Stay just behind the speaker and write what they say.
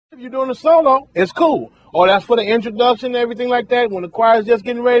If you're doing a solo, it's cool. Or that's for the introduction and everything like that. When the choir's just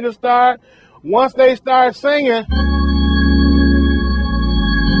getting ready to start, once they start singing,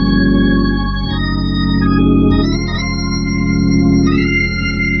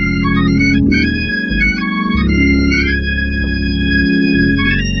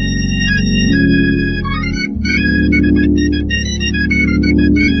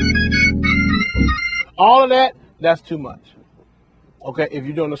 all of that, that's too much. Okay, if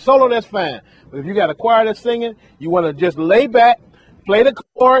you're doing a solo, that's fine. But if you got a choir that's singing, you want to just lay back, play the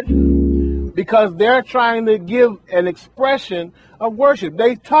chord, because they're trying to give an expression of worship.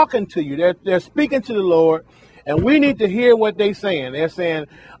 They're talking to you. They're speaking to the Lord, and we need to hear what they're saying. They're saying,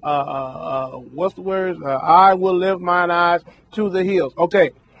 what's the words? I will lift mine eyes to the hills. Okay,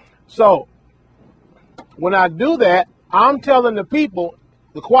 so when I do that, I'm telling the people,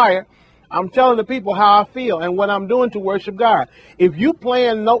 the choir, I'm telling the people how I feel and what I'm doing to worship God. If you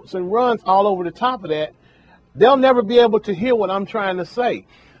playing notes and runs all over the top of that, they'll never be able to hear what I'm trying to say.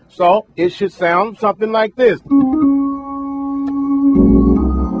 So it should sound something like this.